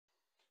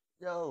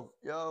Yo,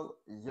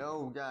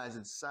 guys,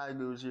 it's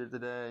Cygoose here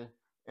today,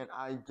 and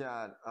I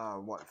got,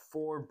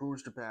 four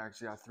booster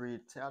packs. I got three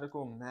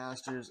Tactical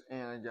Masters,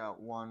 and I got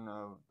one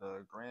of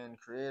the Grand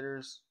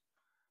Creators,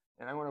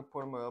 and I'm going to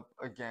put them up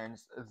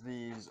against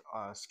these,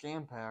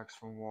 scam packs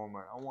from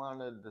Walmart. I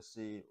wanted to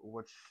see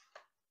which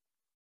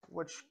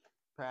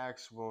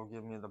packs will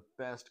give me the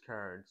best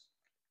cards.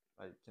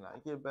 Like, can I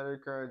get better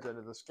cards out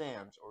of the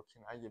scams, or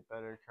can I get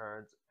better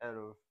cards out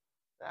of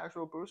the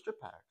actual booster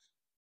packs?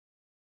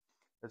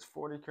 It's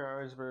 40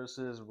 cards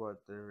versus what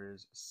there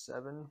is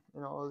 7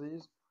 in all of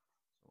these.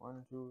 So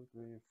 1, 2,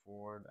 3,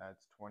 4,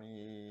 that's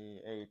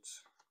 28.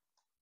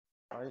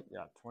 Right?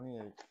 Yeah,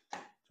 28.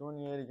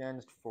 28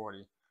 against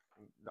 40.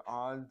 The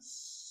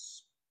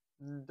odds,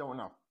 don't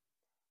know.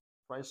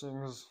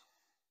 Pricings,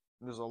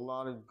 there's a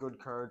lot of good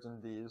cards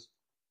in these.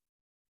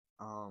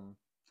 I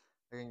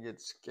can get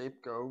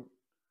Scapegoat,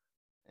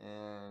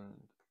 and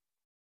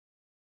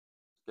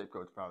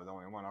Scapegoat's probably the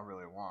only one I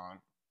really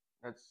want.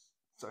 That's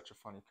such a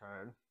funny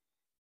card.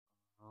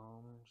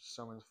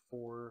 Summons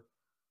 4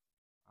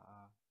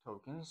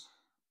 tokens.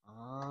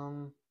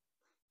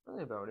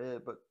 Really about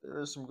it, but there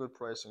is some good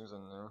pricings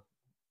in there.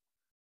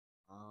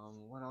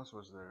 What else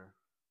was there?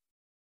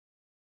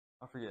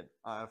 I forget.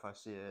 If I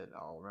see it,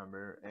 I'll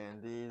remember.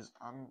 And these,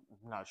 I'm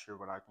not sure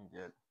what I can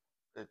get.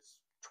 It's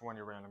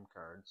 20 random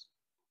cards.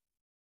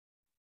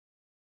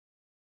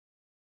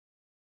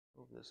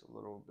 Move this a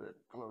little bit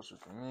closer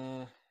to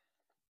me.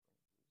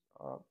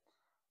 Up.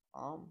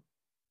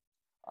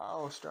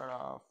 I'll start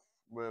off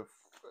with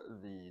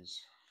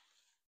these.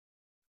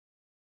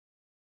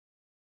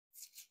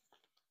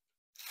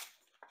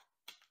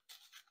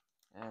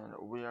 And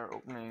we are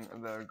opening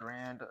the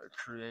Grand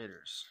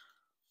Creators.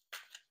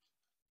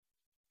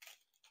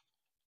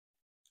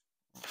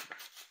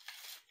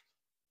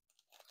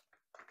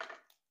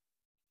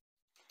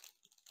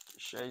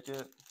 Shake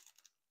it.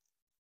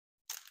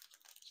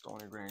 It's the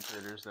only Grand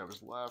Creators that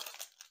was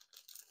left.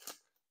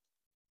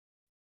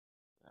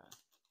 Yeah.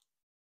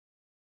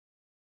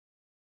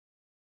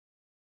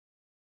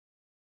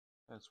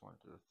 That's 1,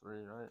 2,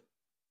 3, right?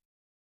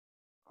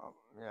 Oh,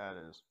 yeah, it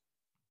is.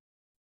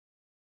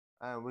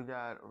 We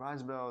got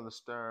Risebell the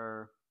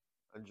Star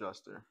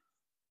Adjuster,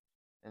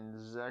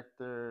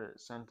 Inzektor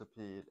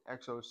Centipede,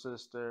 Exo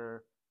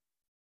Sister,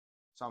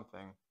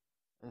 something,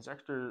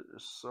 Inzektor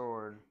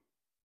Sword.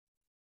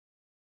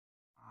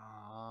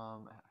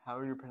 How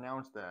do you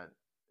pronounce that?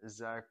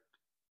 Exact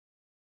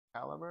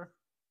Caliber?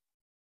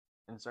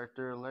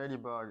 Inzektor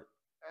Ladybug,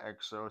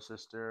 Exo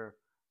Sister.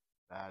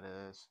 That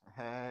is.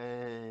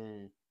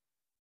 Hey.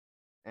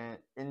 And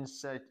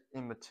Insect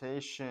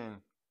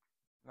Imitation.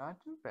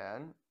 Not too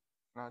bad.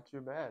 Not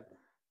too bad.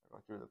 I'll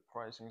go through the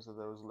pricings of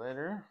those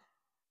later.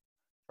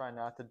 Try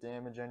not to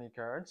damage any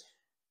cards.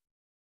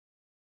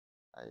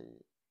 I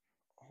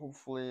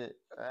hopefully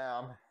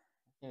I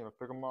can't even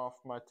pick them off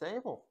my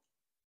table.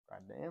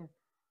 God damn.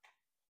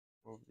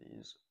 Move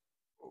these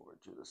over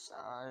to the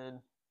side.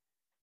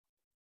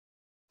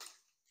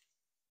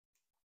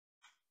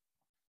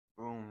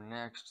 Boom.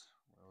 Next,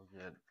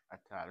 we'll get a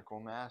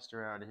Tactical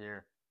Master out of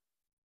here.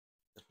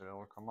 If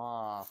it'll come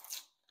off,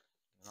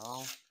 you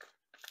know.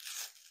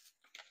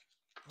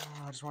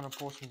 Oh, I just want to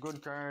pull some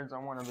good cards. I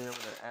want to be able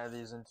to add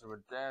these into a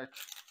deck.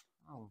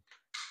 Oh.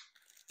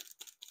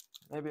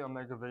 Maybe I'll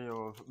make a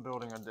video of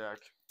building a deck.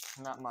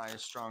 Not my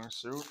strong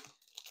suit.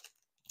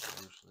 I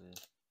usually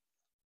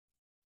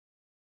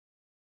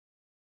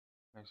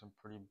make some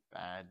pretty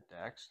bad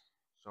decks.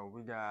 So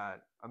we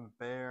got a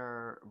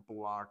Bear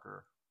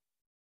Blocker.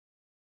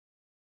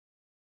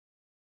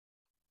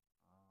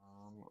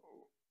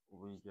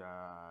 We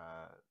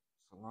got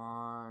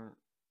Salon.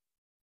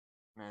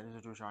 Man, these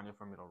are too shiny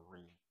for me to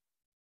read.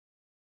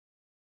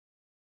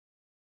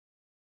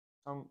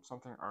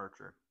 Something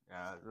Archer.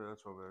 Yeah,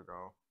 that's where we'll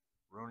go.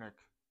 Runic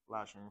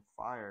Flashing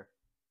Fire.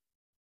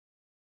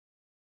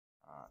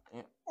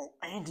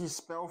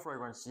 Anti-Spell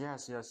Fragrance.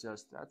 Yes.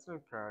 That's a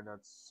card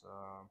that's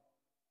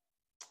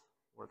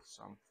worth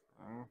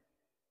something.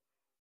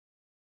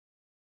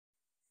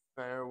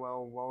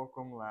 Farewell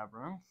Welcome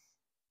Labyrinth.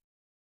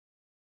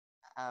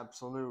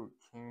 Absolute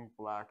King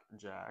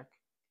Blackjack.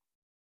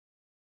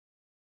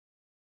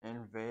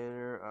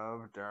 Invader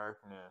of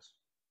Darkness.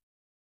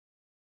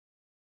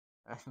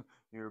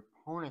 Your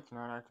opponent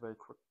cannot activate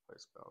quick play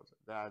spells.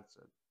 That's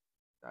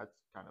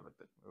kind of a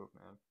dick move,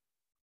 man.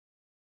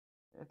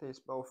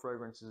 Anti-Spell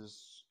Fragrance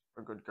is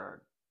a good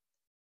card.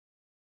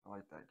 I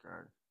like that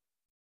card.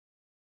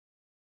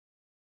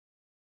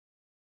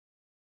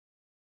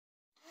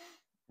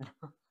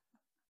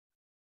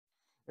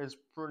 It's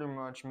pretty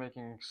much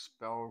making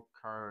spell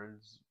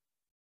cards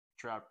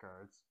trap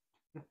cards.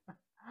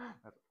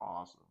 That's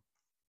awesome.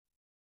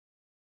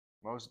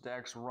 Most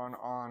decks run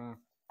on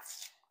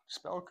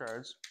spell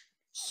cards,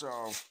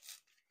 so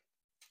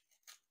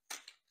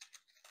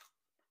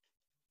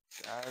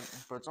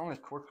but it's only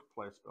quick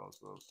play spells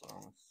though, so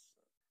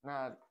it's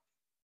not.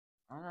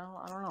 I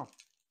don't know.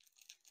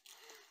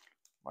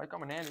 Might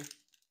come in handy.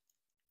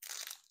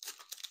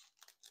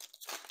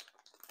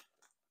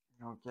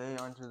 Okay,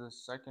 on to the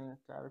second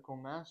Tactical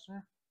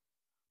Master.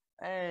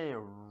 Hey,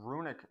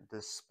 Runic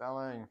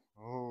Dispelling.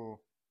 Ooh.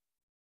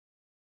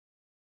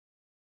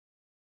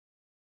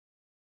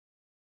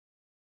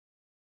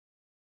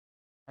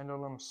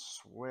 Pendulum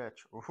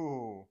Switch.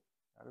 Ooh.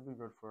 That'd be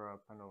good for a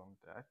Pendulum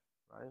deck,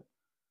 right?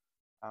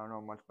 I don't know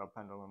much about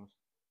Pendulums.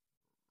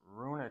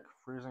 Runic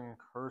Freezing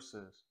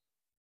Curses.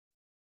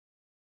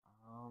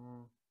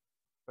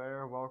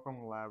 Fair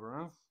Welcome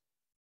Labyrinth.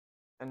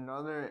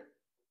 Another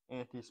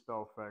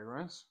anti-spell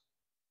fragrance.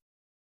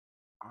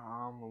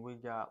 We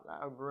got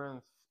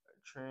Labyrinth,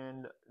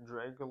 Trend,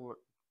 Dragul.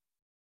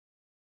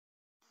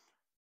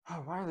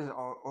 Oh, why are these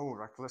all? Oh,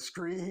 Reckless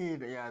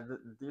Greed. Yeah,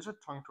 these are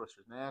tongue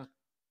twisters, man.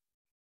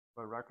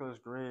 But Reckless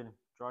Greed,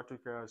 draw 2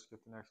 cards, get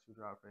the next 2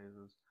 draw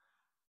phases.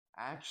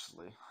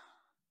 Actually,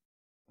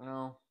 you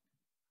know,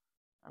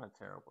 not a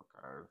terrible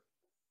card.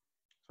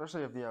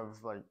 Especially if you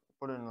have like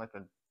put in like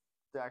a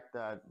deck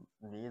that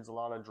needs a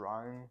lot of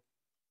drawing.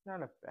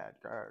 Not a bad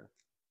card.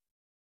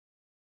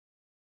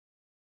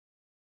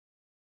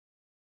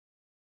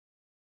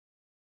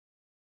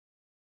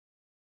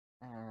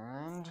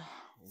 And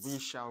we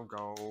shall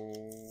go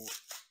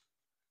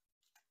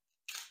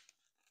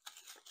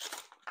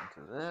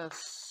into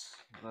this,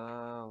 the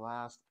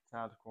last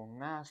Tactical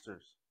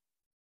Masters.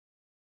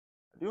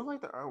 I do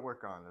like the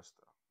artwork on this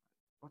though.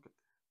 Look at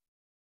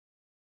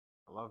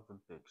that. I love the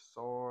big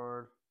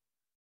sword,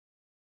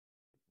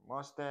 big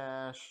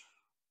mustache.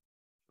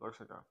 She looks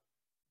like a,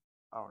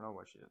 I don't know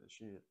what she is. Is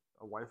she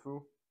a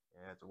waifu?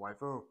 Yeah, it's a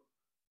waifu.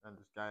 And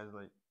this guy's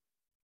like,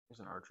 he's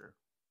an archer.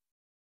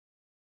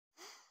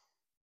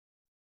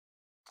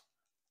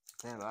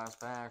 Okay, last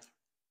pack.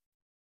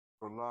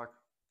 Good luck.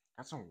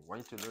 Got some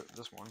weight to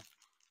this one.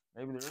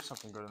 Maybe there is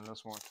something good in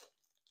this one.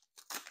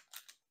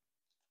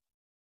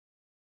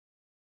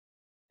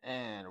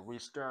 And we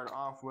start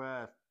off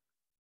with,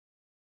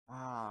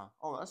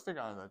 oh, that's the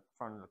guy on the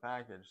front of the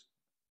package.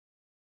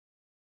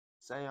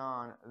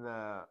 Seon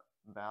the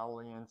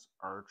Valiant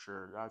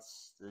Archer.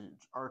 That's the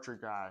archer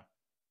guy.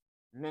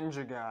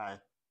 Ninja guy.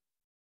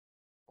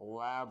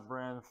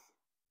 Labyrinth.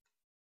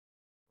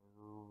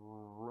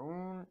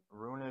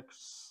 Runic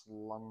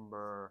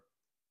Slumber.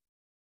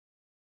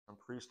 Some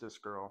Priestess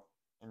Girl.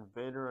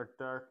 Invader of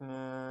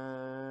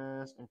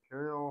Darkness.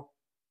 Imperial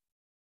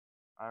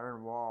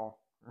Iron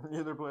Wall.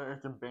 Neither player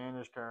can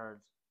banish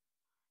cards.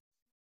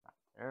 Not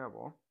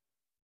terrible.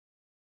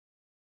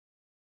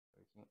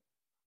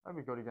 That'd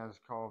be good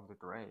against Call of the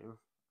Grave.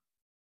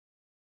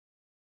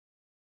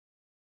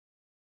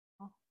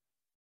 Oh.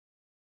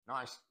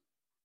 Nice.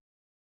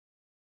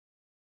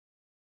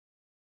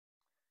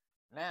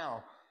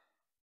 Now,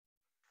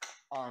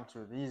 on to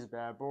these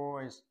bad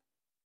boys.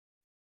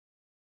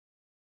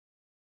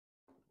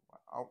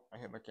 Oh, I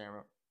hit my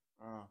camera.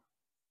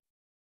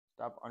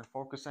 Stop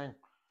unfocusing.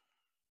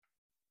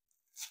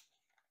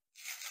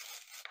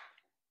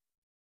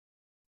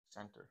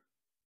 Center.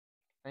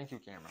 Thank you,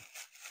 camera.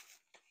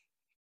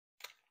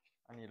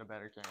 I need a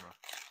better camera.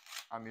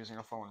 I'm using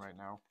a phone right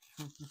now.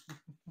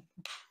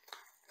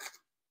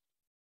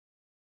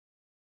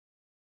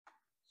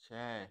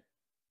 Okay.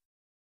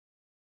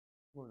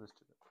 Move this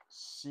to the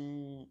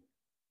C.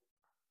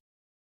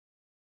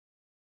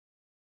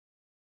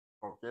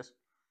 Focus.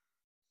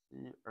 C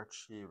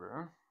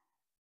Achiever.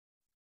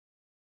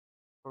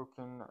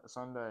 Token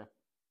Sunday.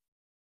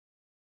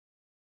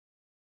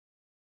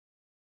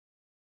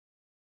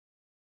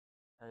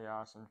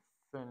 Chaos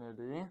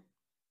Infinity.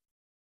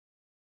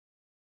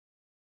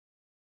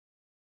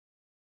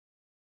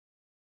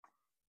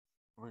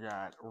 We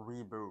got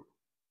Reboot.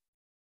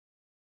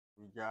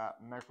 We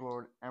got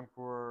Mechlord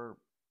Emperor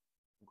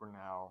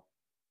Grinnell.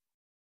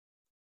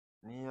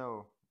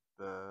 Neo,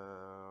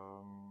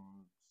 the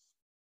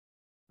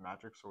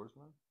Magic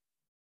Swordsman.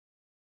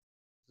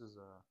 This is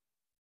a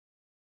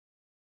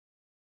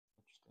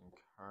interesting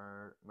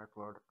card.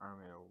 Mechlord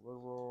Army of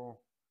Wizzle.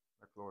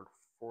 Mechlord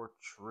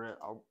Fortress.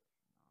 Oh,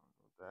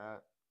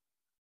 that.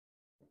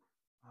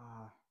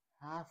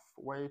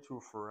 Halfway to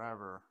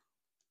Forever.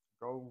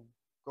 Go,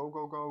 go,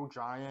 go, go,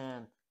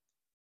 Giant.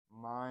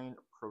 Mind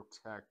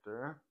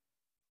Protector.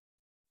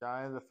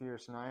 Gaia the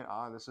Fierce Knight.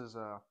 This is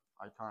a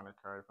iconic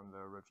card from the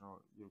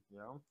original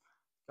Yu-Gi-Oh!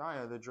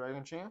 Gaia the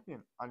Dragon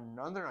Champion.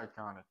 Another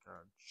iconic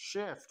card.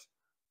 Shift.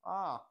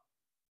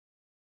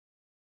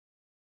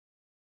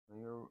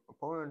 Your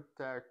opponent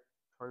attack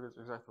targets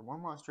exactly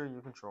one monster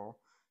you control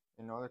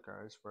and other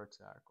cards for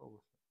attack.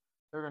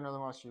 Target another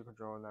monster you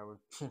control and that would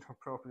be an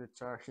appropriate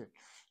target.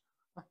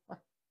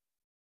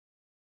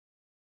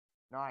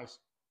 Nice.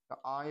 The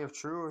Eye of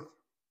Truth.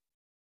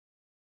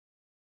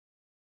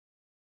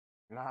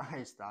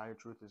 Nice. The Eye of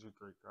Truth is a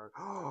great card.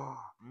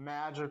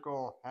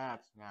 Magical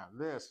Hats. Now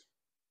this,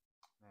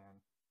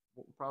 man,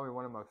 probably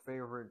one of my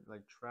favorite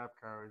like trap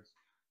cards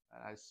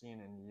that I've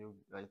seen in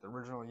like the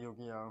original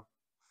Yu-Gi-Oh!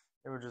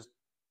 They were just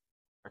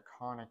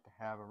iconic to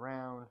have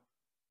around.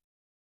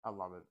 I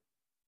love it.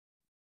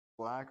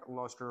 Black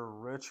Luster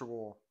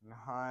Ritual.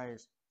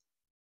 Nice.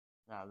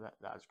 Yeah,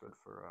 that's good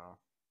for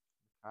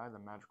the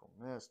Magical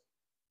Mist.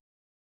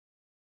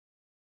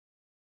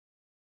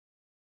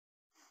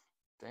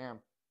 Damn.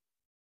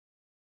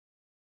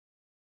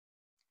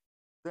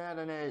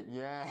 Detonate,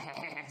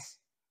 yes!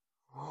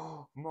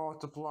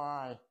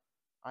 Multiply!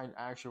 I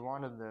actually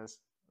wanted this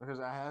because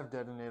I have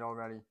detonate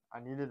already. I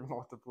needed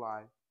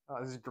multiply.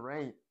 Oh, this is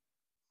great.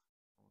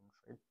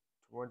 Straight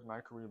towards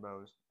my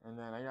Karibos. And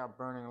then I got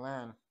burning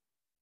land.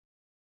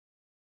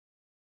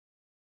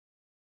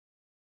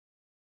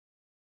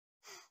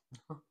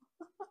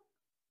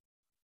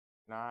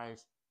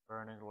 Nice.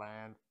 Burning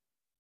land.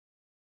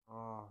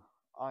 Oh,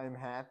 I'm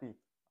happy.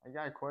 I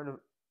got quite a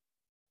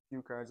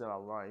few cards that I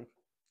like.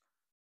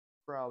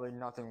 Probably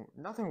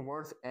nothing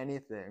worth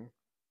anything,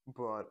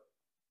 but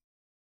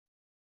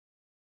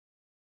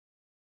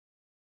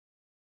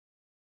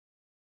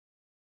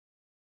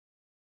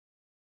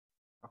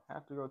I'll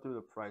have to go through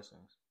the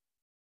pricings.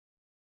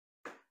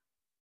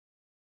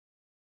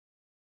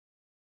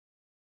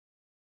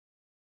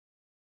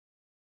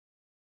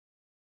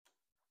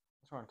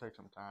 It's gonna take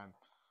some time.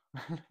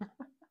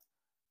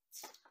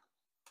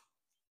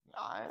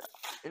 I,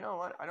 you know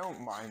what? I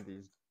don't mind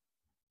these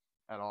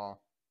at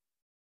all.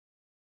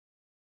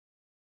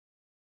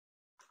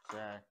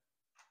 Okay,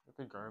 get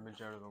the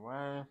garbage out of the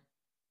way.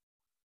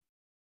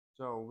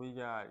 So we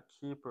got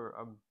Keeper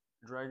of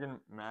Dragon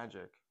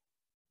Magic.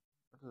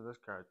 What does this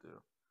card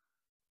do?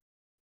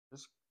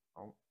 This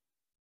oh,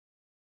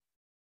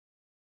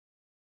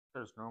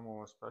 there's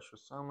normal special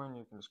summon.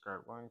 You can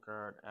discard one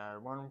card,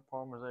 add one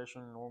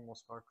polymerization normal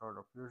spell card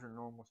or fusion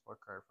normal spell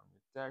card from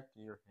your deck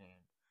to your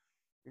hand.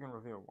 You can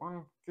reveal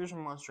one fusion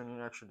monster in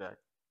your extra deck.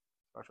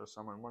 Special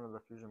summon one of the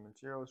fusion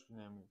materials you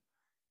name it.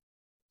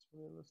 It's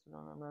listed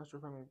on the master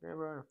from your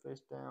graveyard and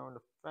face down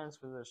defense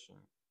position.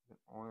 You can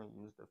only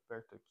use the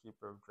effect of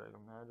Keeper of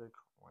Dragon Magic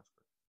once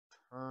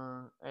per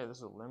turn. Hey, this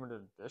is a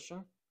limited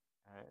edition.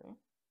 Hey.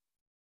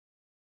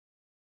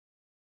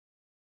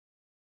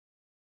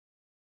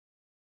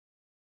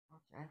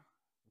 Okay.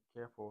 Be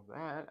careful of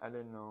that. I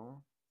didn't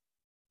know.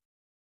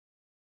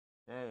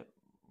 Okay.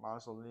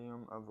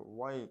 Mausoleum of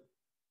White.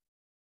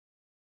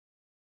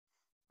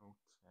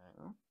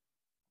 Okay.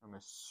 I'm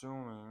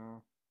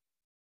assuming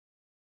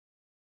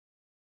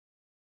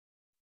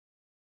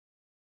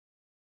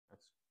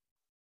that's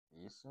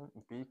decent.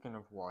 Beacon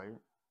of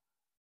White.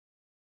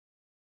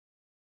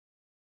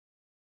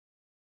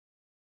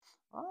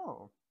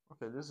 Oh,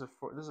 okay. This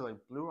is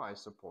like Blue Eye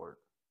support.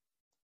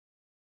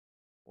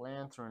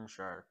 Lantern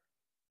Shark.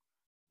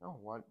 You know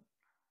what?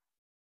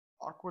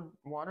 Aqua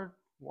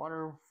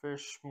water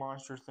fish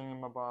monster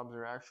thingamabobs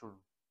are actually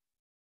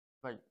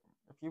like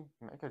if you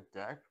make a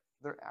deck,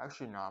 they're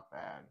actually not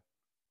bad.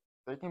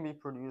 They can be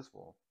pretty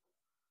useful.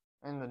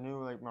 And the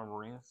new like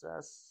marine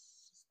cess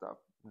stuff,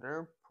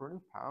 they're pretty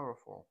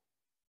powerful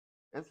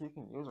if you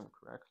can use them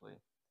correctly.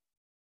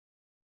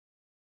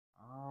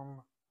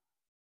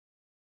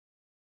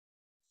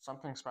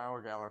 Something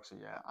Spiral Galaxy.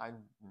 Yeah,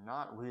 I'm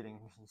not reading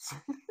these.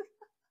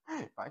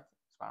 If I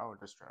Spiral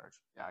Discharge.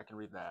 Yeah, I can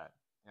read that.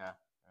 Yeah.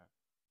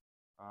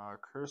 Yeah.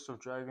 Curse of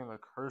Dragon, the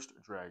Cursed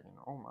Dragon.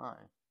 Oh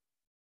my.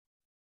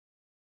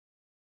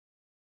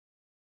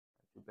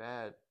 Too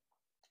bad.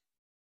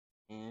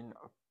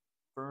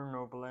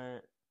 Infernable,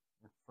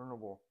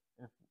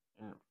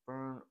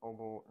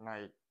 Infernable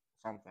Knight,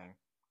 something.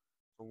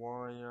 The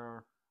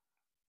warrior.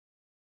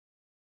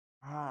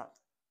 Ah,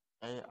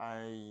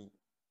 AI.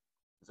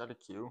 Is that a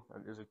Q?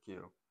 That is a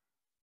Q.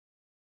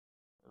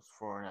 It's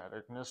for an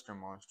Ignister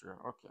monster.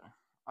 Okay.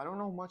 I don't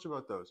know much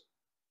about those.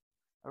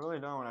 I really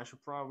don't. I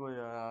should probably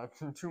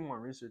do more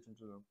research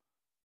into them.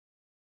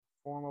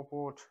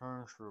 Formable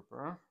Turn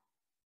Trooper.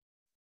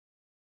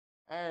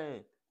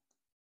 Hey!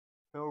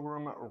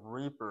 Pilgrim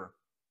Reaper.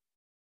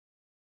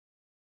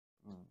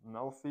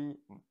 Melfi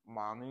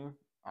Mommy.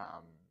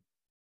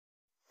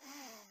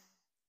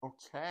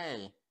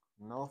 Okay.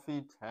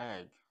 Melfi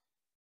Tag.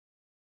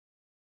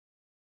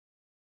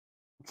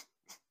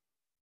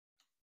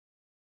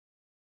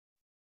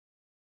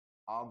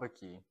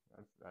 Abaki.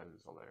 That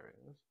is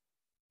hilarious.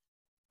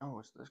 Oh,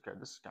 it's this guy.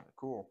 This is kind of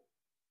cool.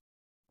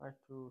 Back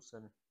to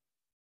 7.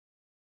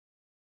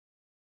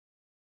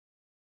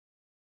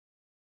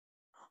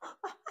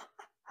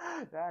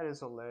 That is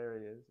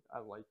hilarious. I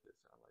like this.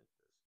 I like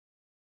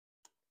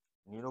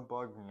this.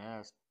 Needlebug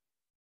Nest.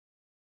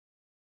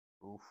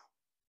 Oof.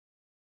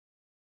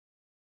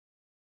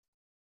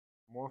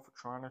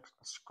 Morphotronics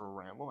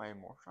Scramble. Hey,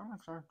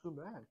 Morphotronics aren't too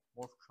bad.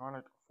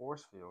 Morphotronic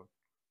Force Field.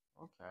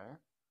 Okay.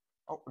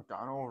 Oh,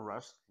 Donald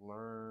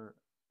Wrestler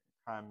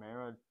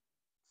Chimera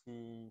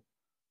T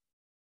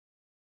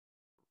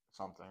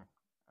something.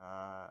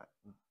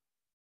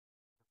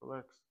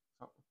 Diplex,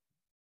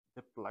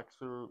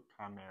 Diplexer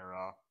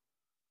Chimera.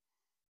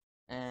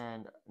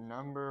 And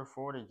number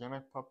 40,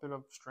 Gimmick Puppet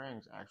of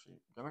Strings. Actually,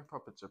 Gimmick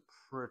Puppets are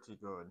pretty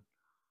good.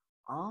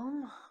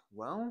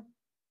 Well,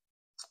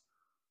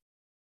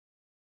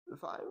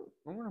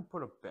 I'm gonna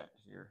put a bet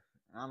here.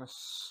 I'm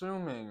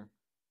assuming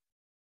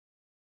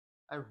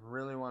I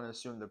really want to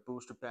assume the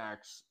booster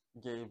packs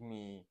gave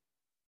me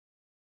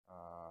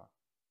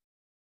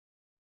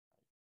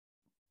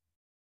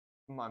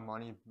my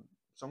money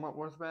somewhat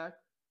worth back,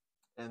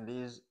 and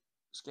these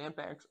scam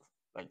packs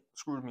like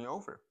screwed me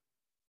over.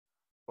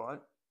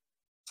 But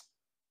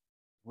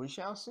we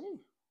shall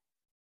see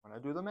when I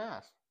do the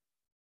math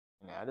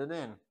and add it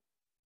in.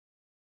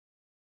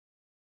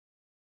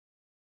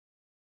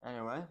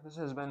 Anyway, this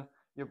has been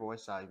your boy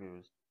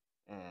Cygoose,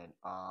 and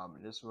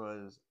this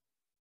was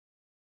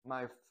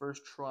my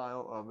first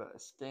trial of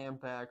Scam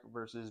Pack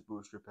versus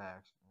Booster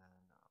Packs, and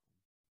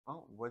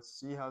well, let's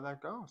see how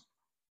that goes.